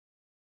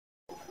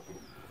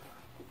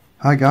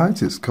Hi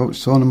guys, it's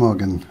Coach Tony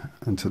Morgan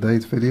and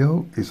today's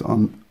video is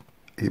on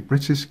a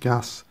British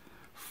Gas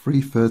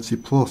 330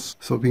 Plus.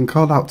 So I've been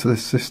called out to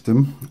this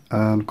system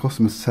and the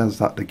customer says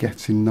that they're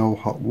getting no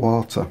hot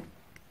water.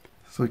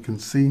 So you can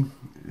see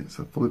it's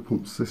a fully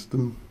pumped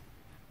system.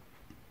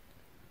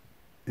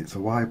 It's a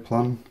Y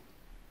plan.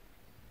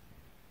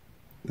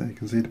 There you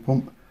can see the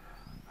pump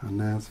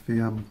and there's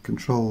the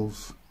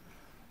controls.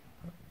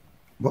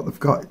 What they've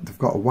got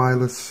a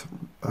wireless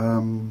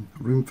room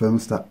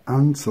thermostat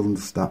and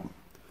cylinder stat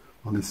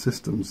on this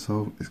system,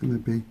 so it's going to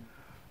be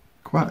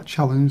quite a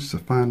challenge to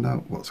find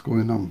out what's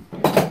going on.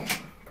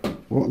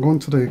 What I'm going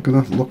to do, I'm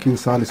going to look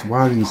inside this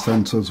wiring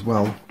centre as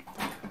well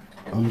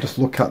and just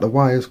look at the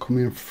wires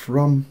coming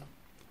from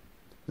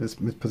this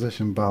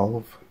mid-position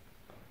valve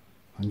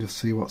and just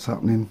see what's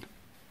happening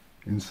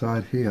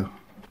inside here.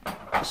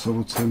 So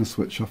we'll turn the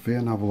switch off here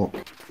and have a look.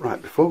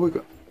 Right, before we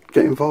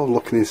get involved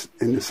looking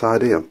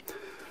inside here,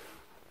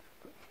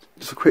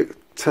 just a quick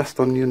test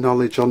on your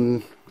knowledge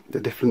on the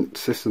different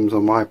systems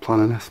on Y plan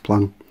and S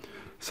plan.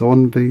 So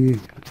on the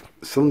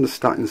cylinder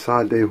stat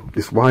inside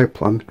this Y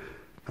plan,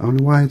 how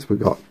many wires we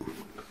got?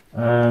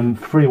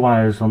 3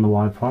 wires on the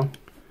Y plan.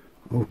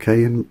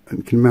 Okay, and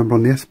can you remember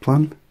on the S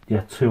plan?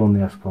 Yeah, 2 on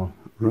the S plan.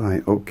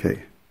 Right,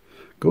 okay.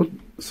 Good.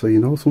 So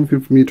you know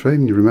something from your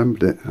training, you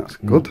remembered it. That's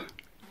good.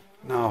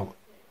 Now,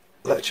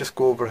 let's just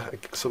go over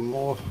some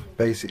more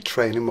basic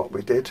training, what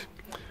we did.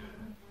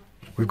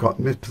 We've got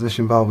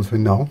mid-position valves we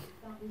know.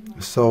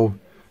 So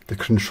the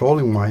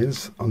controlling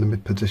wires on the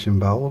mid-position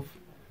valve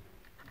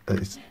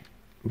is,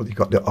 well, you've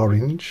got the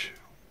orange,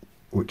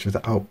 which is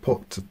the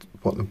output to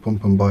put the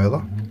pump and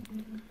boiler.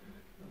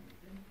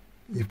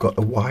 You've got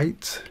the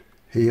white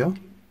here,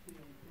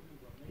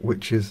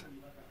 which is,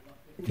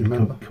 you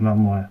remember?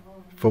 Command wire.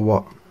 For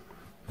what?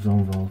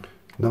 Zone valve.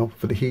 No,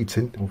 for the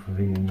heating. Or for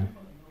heating.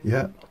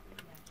 Yeah.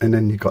 And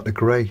then you've got the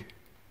grey.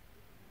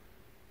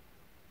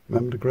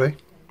 Remember the grey?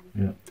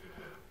 Yeah.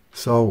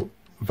 So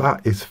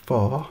that is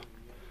for,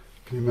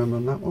 can you remember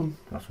on that one?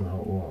 That's for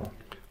hot water.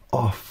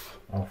 Off.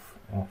 Off.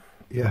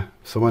 Yeah,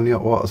 so when the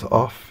hot water's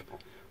off,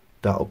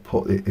 that'll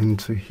put it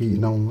into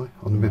heating only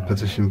on the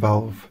mid-position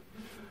valve.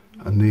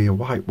 And the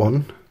white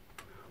one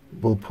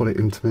will put it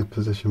into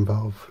mid-position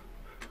valve.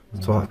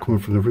 So that's coming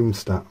from the room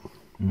stat.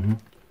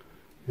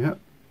 Yeah,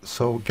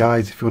 so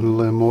guys, if you want to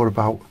learn more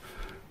about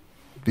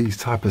these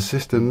type of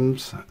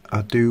systems,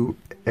 I do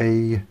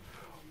a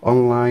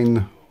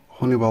online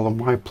Honeywell and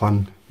Y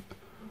plan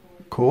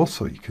course,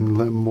 so you can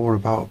learn more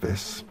about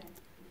this.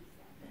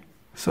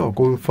 So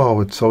going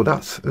forward, so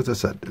that's, as I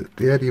said,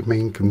 the area of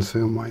main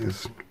concern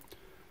wires.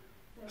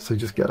 So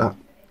just get that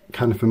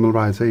kind of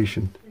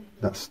familiarisation,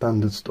 that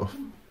standard stuff.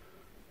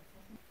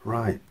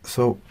 Right,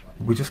 so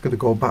we're just going to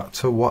go back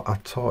to what I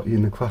taught you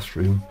in the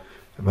classroom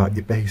about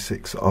your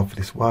basics of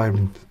this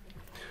wiring.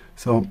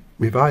 So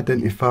we've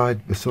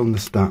identified the cylinder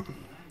stat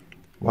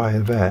wire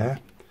there,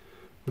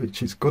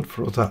 which is good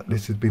for us that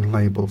this has been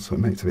labelled, so it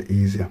makes it a bit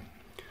easier.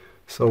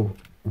 So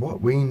what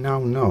we now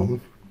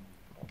know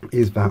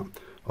is that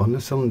on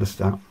the cylinder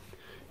stat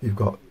you've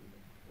got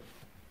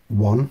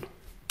 1,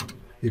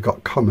 you've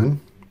got common,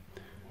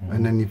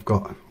 and then you've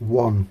got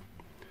 1.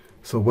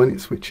 So when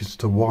it switches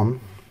to 1,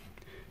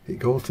 it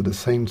goes to the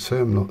same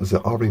terminal as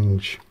the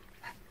orange,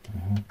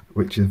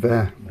 which is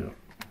there.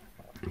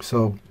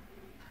 So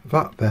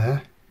that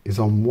there is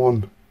on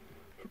 1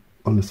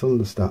 on the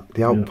cylinder stat.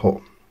 The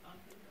output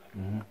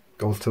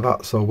goes to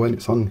that. So when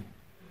it's on,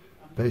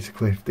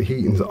 basically if the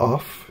heating's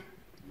off,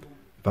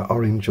 that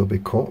orange will be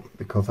cut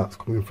because that's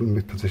coming from the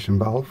mid-position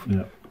valve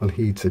on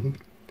heating.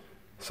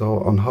 So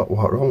on hot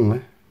water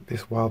only,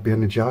 this wire will be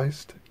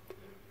energised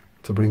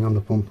to bring on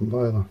the pump and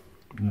boiler.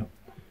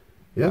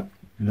 Yeah,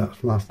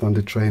 that's my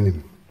standard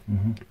training.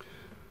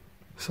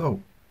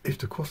 So if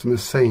the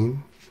customer's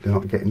saying they're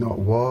not getting hot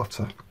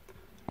water,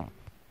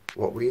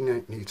 what we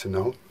need to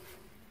know,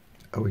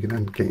 are we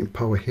going to getting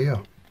power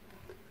here?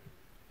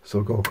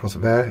 So go across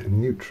there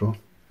in neutral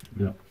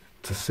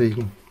to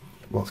see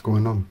what's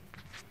going on.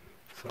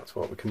 So that's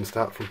what we can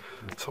start from.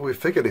 So we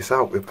figured this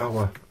out with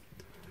our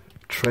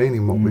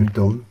training, what we've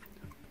done,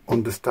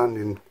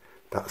 understanding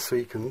that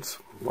sequence,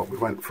 what we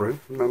went through,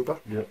 remember?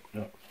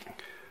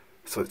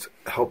 So it's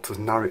helped us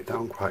narrow it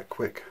down quite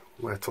quick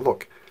where to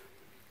look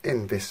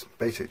in this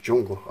basic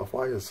jungle of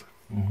wires.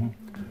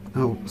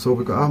 Now, so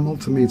we've got our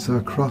multimeter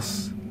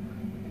across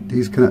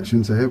these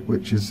connections here,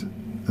 which is,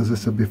 as I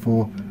said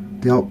before,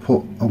 the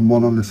output on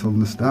 1 on the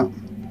cylinder stat,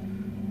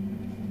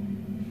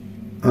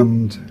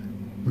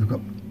 and we've got,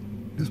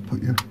 just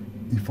put your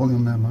fully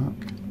on there, Mark.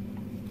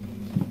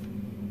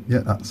 Yeah,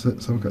 that's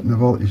it. So we've got no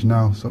voltage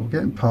now, so we're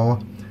getting power,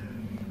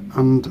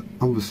 and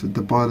obviously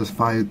the boiler's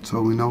fired,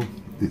 so we know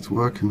it's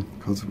working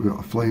because we've got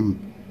a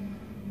flame.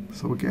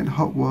 So we're getting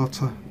hot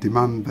water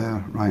demand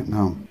there right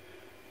now.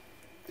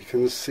 You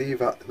can see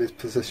that the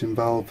mid-position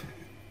valve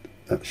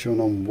that's shown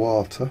on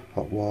water,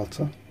 hot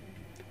water.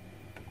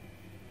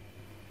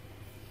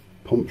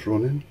 Pump's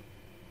running.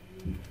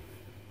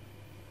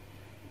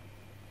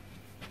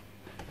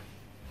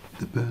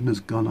 The burner's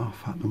gone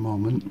off at the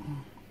moment.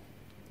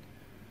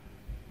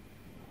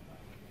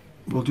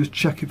 we'll just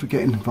check if we're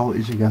getting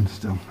voltage again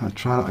still. I'll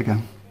try that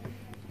again.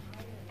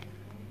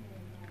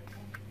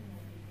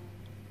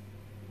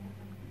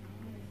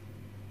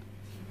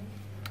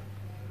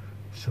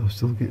 So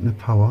still getting the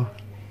power.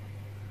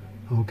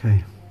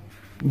 Okay.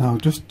 Now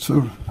just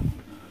to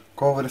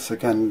go over this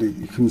again,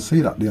 you can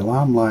see that the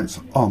alarm light's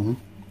on,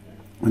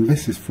 and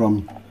this is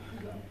from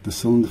the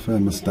cylinder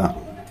thermostat.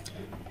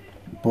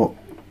 But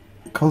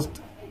because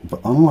the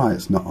on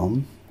light's not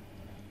on,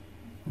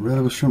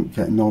 really we shouldn't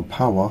get no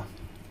power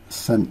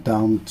sent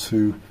down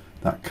to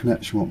that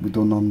connection what we've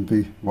done on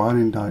the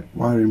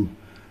wiring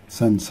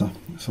sensor.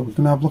 So we're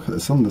going to have a look at the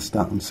cylinder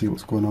stat and see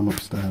what's going on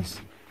upstairs.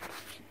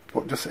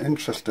 But just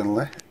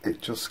interestingly,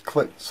 it just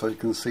clicked, so you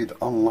can see the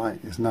on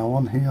light is now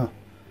on here.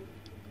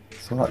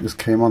 So that just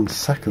came on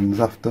seconds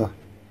after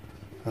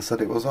I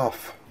said it was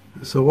off.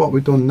 So what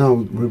we've done now,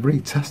 we're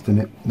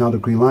retesting it. Now the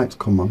green light's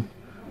come on.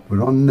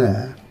 We're on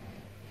there,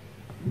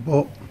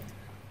 but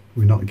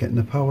we're not getting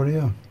the power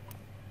here.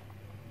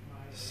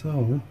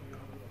 So,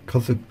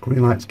 because the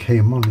green lights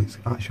came on, it's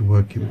actually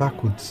working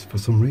backwards for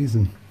some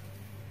reason.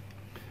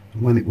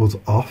 And when it was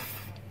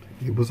off,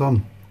 it was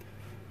on.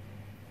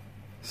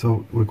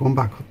 So we're going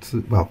back up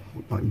to, well,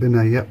 like been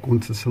there yet, going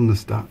to the cylinder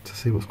stat to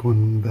see what's going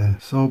on there.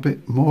 So a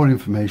bit more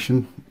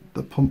information.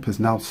 The pump is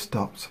now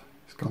stopped.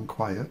 It's gone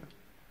quiet.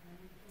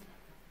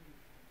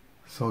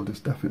 So there's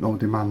definitely no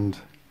demand.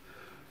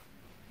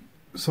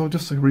 So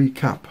just to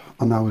recap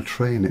on our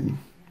training,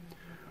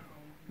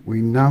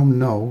 we now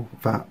know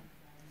that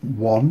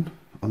 1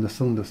 on the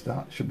cylinder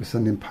stat should be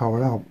sending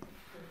power out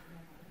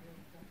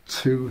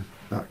to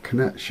that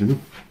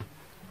connection,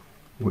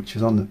 which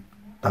is on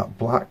that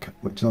black,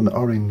 which is on the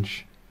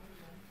orange,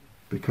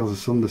 because the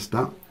cylinder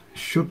stat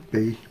should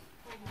be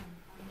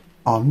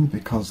on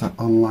because that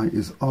on light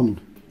is on.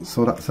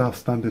 So that's our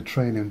standard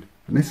training,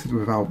 and this is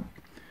without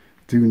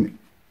doing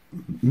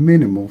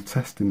minimal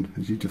testing,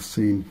 as you just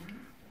seen,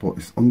 but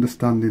it's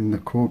understanding the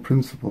core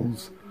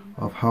principles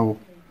of how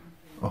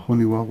a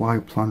Honeywell Y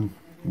plan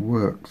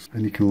works,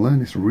 and you can learn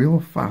this real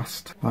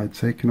fast by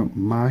taking up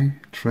my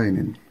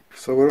training.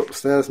 So we're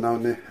upstairs now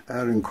in the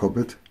airing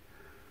cupboard,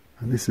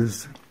 and this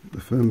is the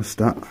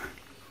thermostat.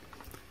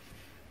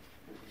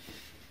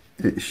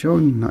 It's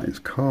showing that it's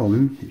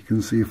calling. You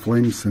can see a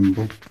flame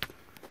symbol,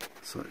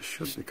 so it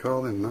should be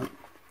calling that.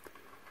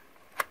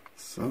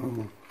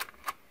 So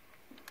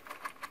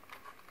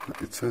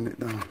let me turn it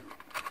down.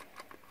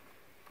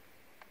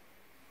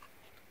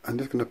 I'm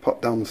just going to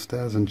pop down the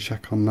stairs and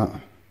check on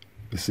that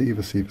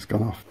receiver, see if it's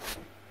gone off.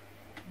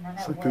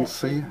 So you can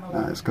see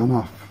that it's gone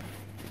off.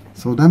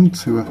 So them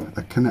two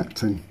are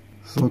connecting.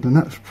 So the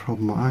next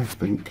problem I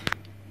think,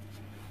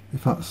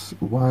 if that's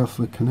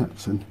wirelessly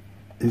connecting,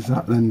 is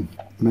that then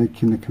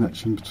making the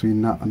connection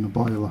between that and the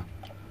boiler.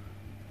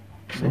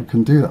 So we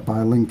can do that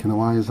by linking the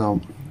wires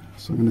out.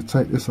 So I'm going to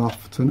take this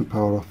off, turn the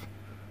power off,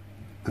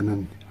 and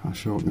then I'll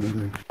show what I'm going to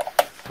do.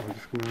 So I'm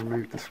just going to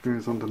remove the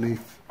screws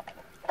underneath,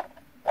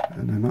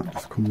 and then that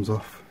just comes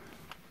off,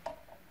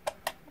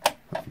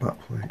 that back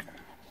plate.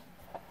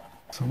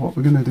 So what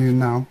we're going to do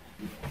now,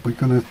 we're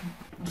going to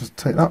just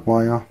take that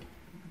wire,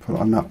 put it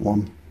on that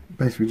one,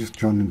 basically just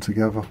join them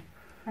together,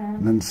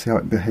 and then see how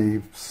it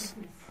behaves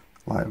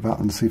like that,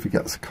 and see if it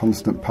gets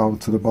constant power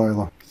to the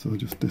boiler. So we're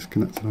just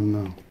disconnecting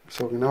them now.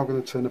 So we're now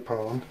going to turn the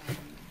power on.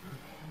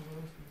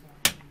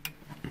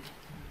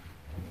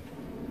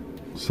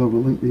 So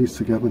we'll link these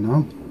together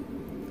now.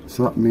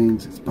 So that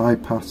means it's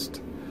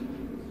bypassed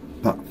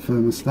that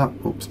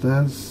thermostat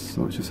upstairs,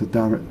 so it's just a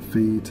direct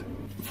feed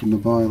from the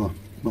boiler,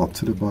 or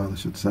to the boiler I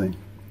should say.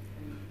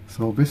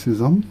 So this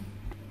is on,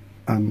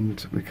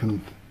 and we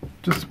can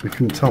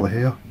tell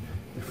here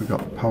if we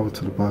got power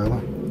to the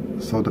boiler.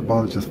 So the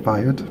boiler's just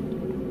fired,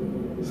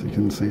 so you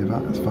can see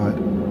that it's fired.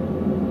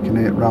 You can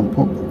hear it ramp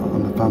up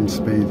on the fan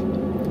speed.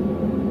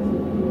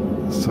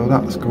 So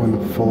that's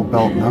going full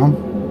belt now,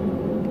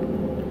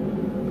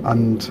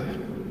 and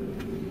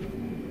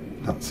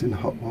that's in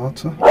hot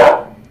water,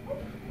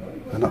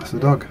 and that's the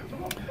dog.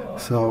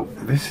 So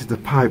this is the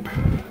pipe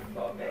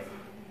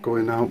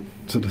going out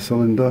to the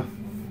cylinder.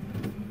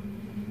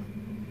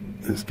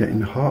 It's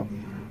getting hot,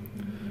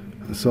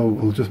 so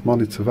we'll just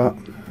monitor that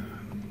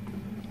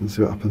and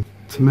see what happens.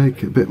 To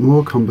make it a bit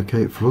more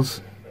complicated for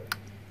us,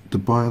 the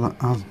boiler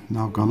has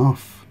now gone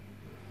off.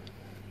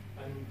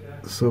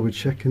 So we're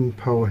checking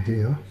power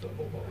here.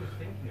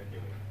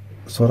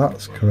 So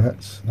that's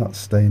correct, that's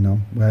staying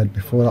on, where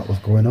before that was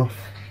going off.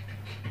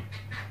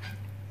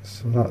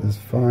 So that is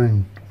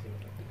fine.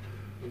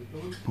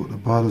 But the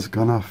boiler's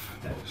gone off.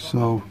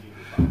 So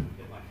a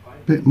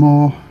bit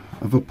more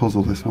of a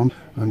puzzle this one.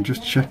 I'm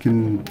just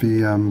checking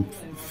the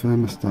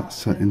thermostat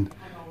setting.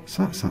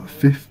 So that's at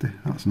 50,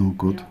 that's no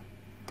good.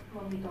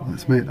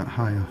 Let's make that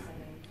higher.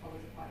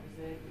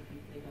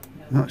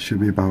 That should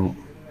be about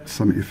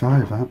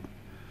 75, that.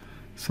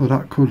 So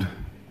that could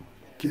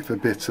give a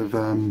bit of,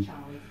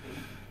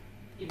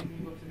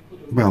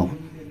 well,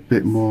 a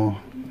bit more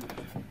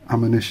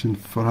ammunition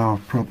for our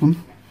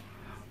problem.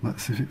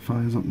 Let's see if it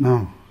fires up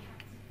now.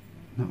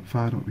 Not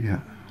fired up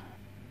yet.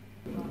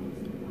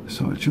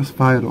 So it's just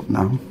fired up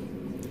now.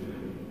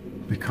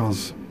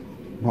 because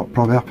what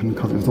probably happened,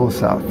 because it was all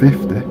set at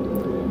 50,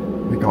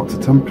 we got to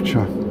temperature,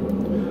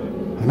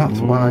 and that's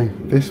why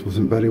this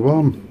wasn't very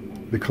warm,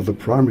 because the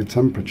primary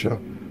temperature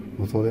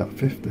was only at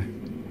 50.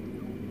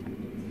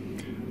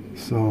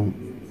 So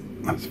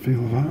let's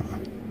feel that.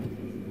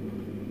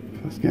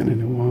 If it's getting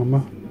any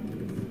warmer.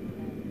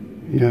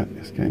 Yeah,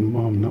 it's getting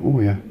warm now. Oh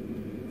yeah,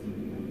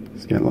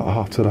 it's getting a lot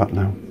hotter that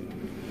now.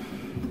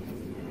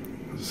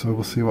 So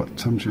we'll see what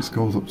temperature it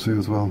goes up to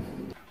as well.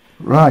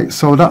 Right,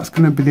 so that's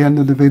going to be the end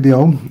of the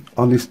video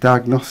on this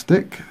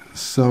diagnostic.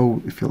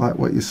 So if you like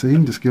what you're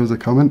seeing, just give us a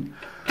comment.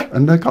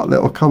 And I got a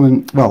little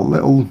comment, well,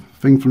 little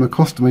thing from a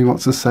customer who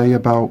wants to say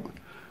about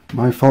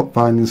my fault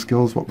finding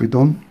skills, what we've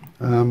done.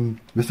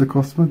 Mr.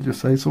 Customer,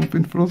 just say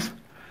something for us.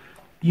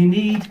 You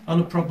need,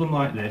 on a problem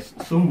like this,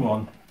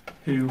 someone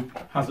who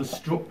has a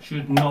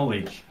structured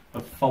knowledge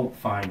of fault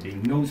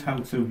finding, knows how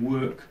to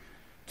work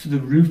to the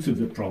root of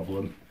the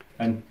problem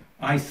and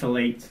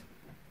isolate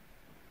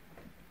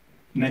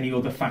many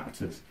other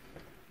factors.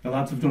 The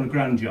lads have done a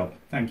grand job.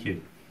 Thank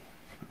you.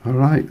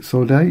 Alright,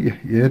 so there you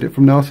heard it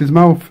from the horse's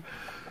mouth.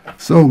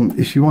 So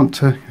if you want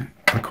to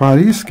acquire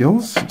these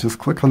skills, just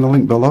click on the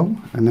link below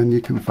and then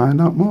you can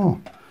find out more.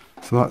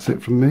 So that's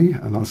it from me,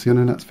 and I'll see you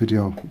in the next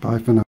video. Bye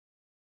for now.